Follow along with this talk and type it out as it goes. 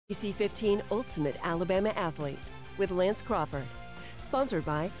NBC 15 Ultimate Alabama Athlete with Lance Crawford. Sponsored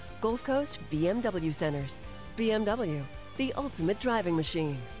by Gulf Coast BMW Centers. BMW, the ultimate driving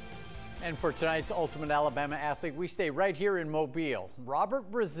machine. And for tonight's Ultimate Alabama Athlete, we stay right here in Mobile. Robert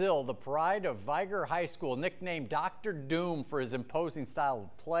Brazile, the pride of Viger High School, nicknamed Dr. Doom for his imposing style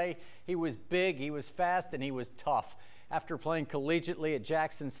of play. He was big, he was fast, and he was tough. After playing collegiately at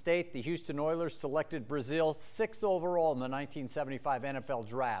Jackson State, the Houston Oilers selected Brazile 6th overall in the 1975 NFL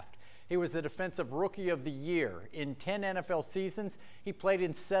Draft. He was the Defensive Rookie of the Year. In 10 NFL seasons, he played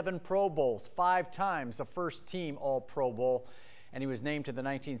in 7 Pro Bowls, 5 times a first-team All-Pro Bowl, and he was named to the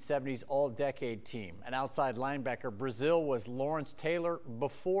 1970s All-Decade Team. An outside linebacker, Brazile was Lawrence Taylor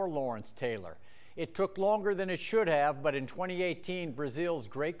before Lawrence Taylor. It took longer than it should have, but in 2018, Brazile's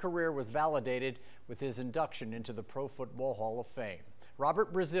great career was validated with his induction into the Pro Football Hall of Fame.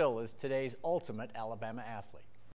 Robert Brazile is today's Ultimate Alabama Athlete.